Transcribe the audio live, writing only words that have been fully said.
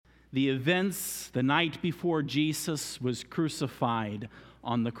the events the night before Jesus was crucified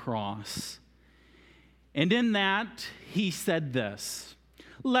on the cross. And in that, he said this,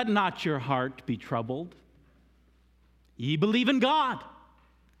 "Let not your heart be troubled. Ye believe in God,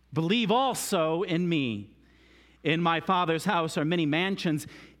 believe also in me. In my Father's house are many mansions.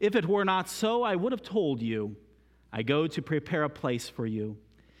 If it were not so, I would have told you. I go to prepare a place for you.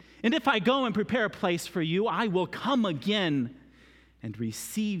 And if I go and prepare a place for you, I will come again and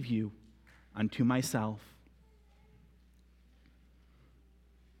receive you unto myself,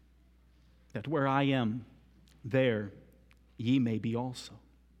 that where I am, there ye may be also.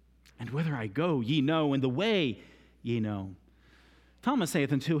 And whither I go, ye know, and the way ye know." Thomas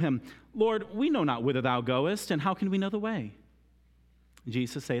saith unto him, "Lord, we know not whither thou goest, and how can we know the way?"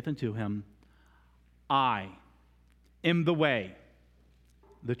 Jesus saith unto him, "I am the way,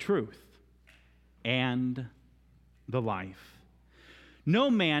 the truth, and the life.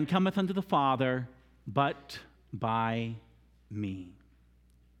 No man cometh unto the Father but by me."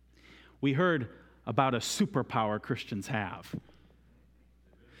 We heard about a superpower Christians have.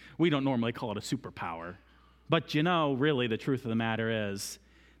 We don't normally call it a superpower, but really the truth of the matter is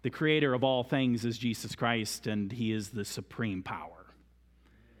the creator of all things is Jesus Christ, and he is the supreme power.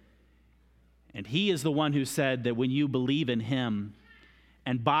 And he is the one who said that when you believe in him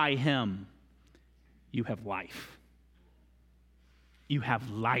and by him, you have life. You have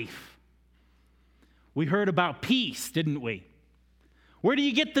life. We heard about peace, didn't we? Where do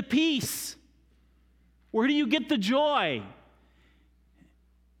you get the peace? Where do you get the joy?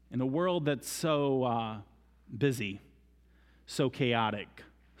 In a world that's so busy, so chaotic,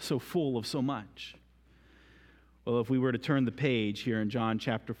 so full of so much. Well, if we were to turn the page here in John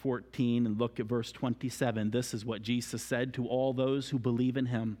chapter 14 and look at verse 27, this is what Jesus said to all those who believe in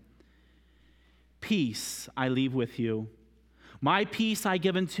him. "Peace I leave with you. My peace I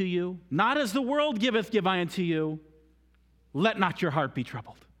give unto you. Not as the world giveth, give I unto you. Let not your heart be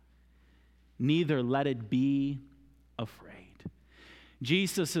troubled, neither let it be afraid."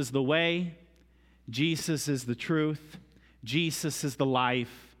 Jesus is the way. Jesus is the truth. Jesus is the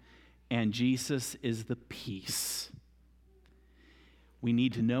life. And Jesus is the peace. We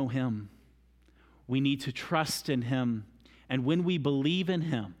need to know him. We need to trust in him. And when we believe in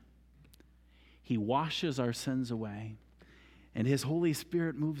him, he washes our sins away. And his Holy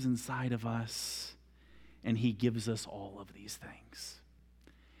Spirit moves inside of us. And he gives us all of these things.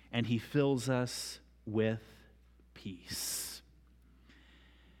 And he fills us with peace.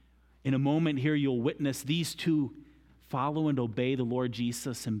 In a moment here, you'll witness these two follow and obey the Lord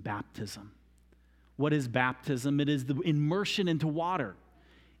Jesus in baptism. What is baptism? It is the immersion into water.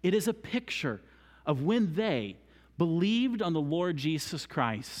 It is a picture of when they believed on the Lord Jesus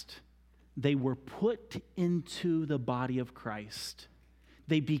Christ, they were put into the body of Christ.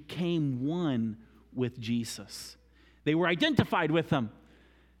 They became one with Jesus. They were identified with him.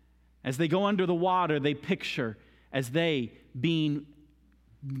 As they go under the water, they picture as they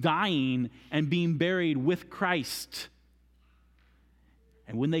dying and being buried with Christ.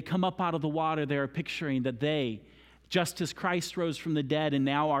 And when they come up out of the water, they are picturing that they, just as Christ rose from the dead and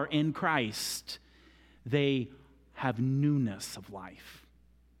now are in Christ, they have newness of life.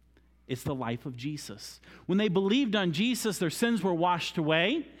 It's the life of Jesus. When they believed on Jesus, their sins were washed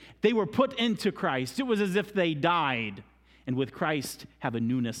away. They were put into Christ. It was as if they died, and with Christ have a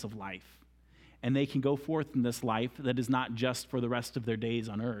newness of life. And they can go forth in this life that is not just for the rest of their days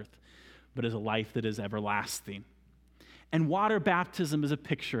on earth, but is a life that is everlasting. And water baptism is a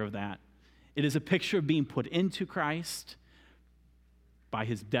picture of that. It is a picture of being put into Christ by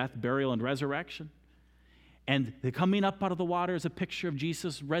his death, burial, and resurrection. And the coming up out of the water is a picture of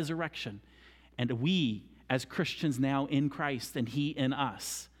Jesus' resurrection. And we, as Christians now in Christ and he in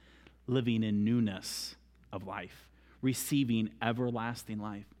us, living in newness of life, receiving everlasting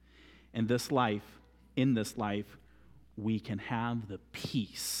life. And in this life, we can have the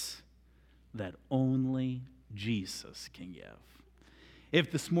peace that only Jesus can give.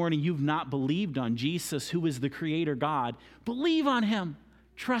 If this morning you've not believed on Jesus, who is the Creator God, believe on him,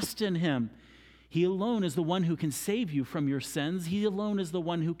 trust in him. He alone is the one who can save you from your sins. He alone is the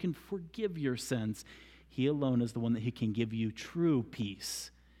one who can forgive your sins. He alone is the one that he can give you true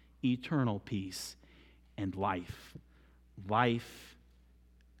peace, eternal peace, and life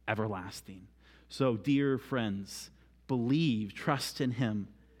everlasting. So, dear friends, believe, trust in him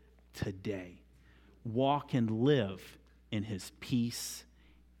today. Walk and live in his peace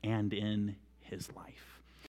and in his life.